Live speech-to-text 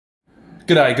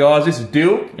G'day guys, this is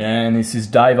Dill. And this is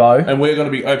Davo. And we're going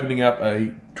to be opening up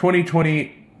a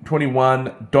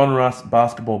 2020-21 Donruss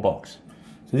basketball box.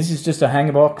 So this is just a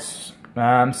hanger box,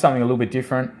 something a little bit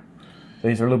different.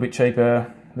 These are a little bit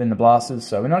cheaper than the blasters,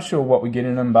 so we're not sure what we get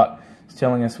in them, but it's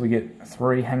telling us we get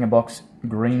 3 hanger box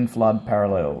green flood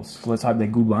parallels. So let's hope they're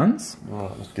good ones.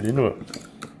 Alright, let's get into it.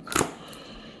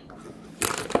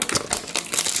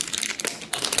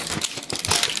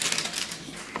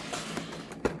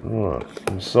 Alright,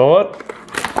 inside.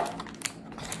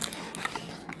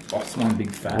 Oh, it's one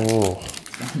big fat. Oh,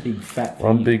 It's one big fat thing.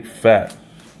 one big fat.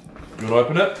 You want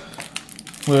to open it?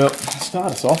 Well,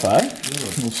 start us off, eh? Yeah.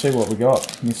 We'll see what we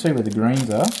got. You see where the greens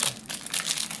are.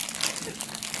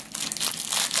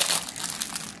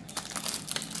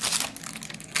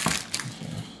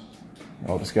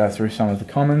 I'll just go through some of the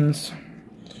commons.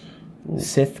 Ooh.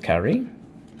 Seth Curry,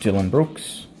 Dylan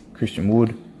Brooks, Christian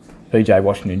Wood, PJ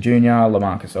Washington Jr.,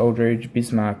 Lamarcus Aldridge,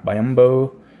 Bismarck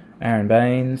Bayumbo, Aaron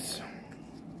Baines,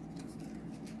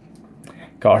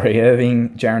 Kyrie Irving,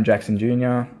 Jaren Jackson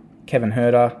Jr., Kevin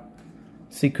Herter,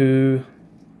 Siku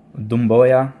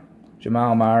Dumboya,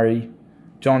 Jamal Murray,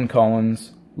 John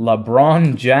Collins,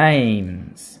 LeBron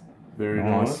James. Very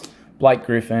nice. Blake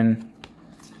Griffin,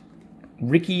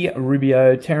 Ricky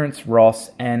Rubio, Terrence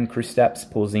Ross, and Kristaps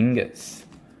Porzingis.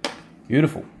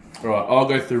 Beautiful. Right, I'll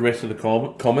go through the rest of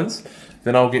the comments,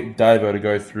 then I'll get Davo to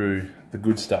go through the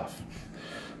good stuff.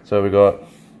 So we've got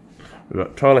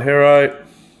Tyler Hero,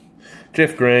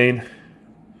 Jeff Green,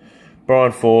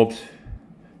 Brian Forbes,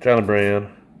 Jalen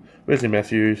Brown, Wesley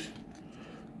Matthews,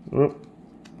 whoop,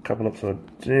 couple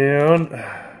upside down,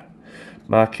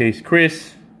 Marquise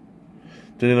Chris,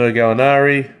 Danilo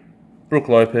Gallinari, Brooke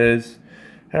Lopez,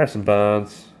 Harrison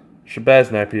Barnes,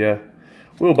 Shabazz Napier,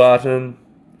 Will Barton,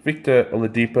 Victor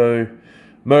Oladipo,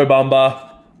 Mo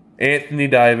Bamba, Anthony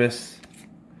Davis,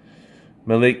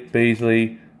 Malik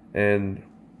Beasley, and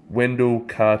Wendell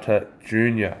Carter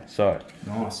Jr. So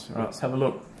nice. Right, let's have a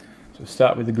look. So we'll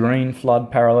start with the green flood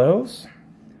parallels.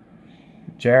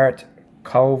 Jarrett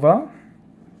Culver,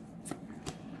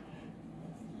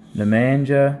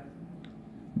 Nemanja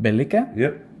Bjelica.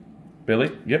 Yep.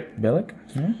 Billy. Yep. Bjelic.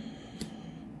 Yeah.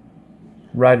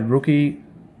 Rated rookie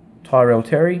Tyrell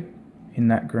Terry in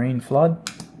that green flood.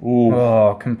 Ooh.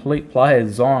 Oh, complete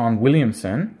players Zion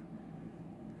Williamson.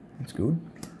 That's good.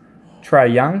 Trey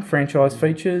Young, franchise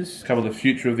features. Cover the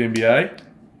future of the NBA.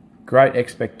 Great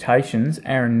expectations.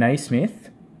 Aaron Naismith.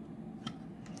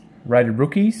 Rated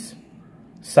rookies.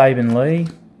 Saban Lee.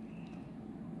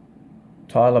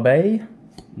 Tyler Bay.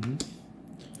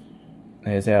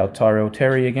 There's our Tyrell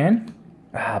Terry again.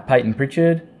 Peyton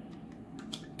Pritchard.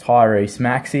 Tyrese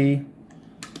Maxey.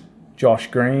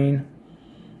 Josh Green.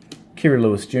 Kira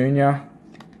Lewis Jr.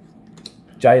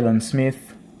 Jalen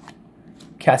Smith.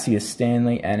 Cassius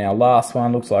Stanley. And our last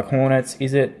one looks like Hornets.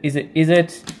 Is it?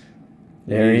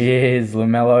 There he is.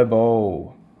 LaMelo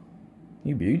Ball.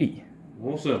 You beauty.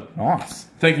 Awesome. Nice.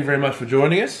 Thank you very much for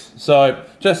joining us. So,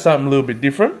 just something a little bit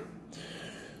different.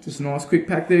 Just a nice quick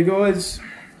pack there, guys.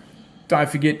 Don't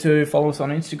forget to follow us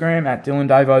on Instagram at Dylan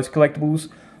Davo's Collectibles.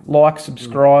 Like,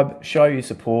 subscribe, show your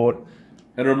support.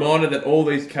 And a reminder that all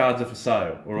these cards are for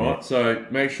sale, alright? Yeah. So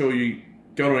make sure you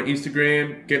go on our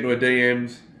Instagram, get into our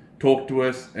DMs, talk to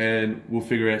us, and we'll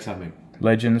figure out something.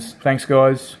 Legends. Thanks,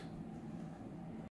 guys.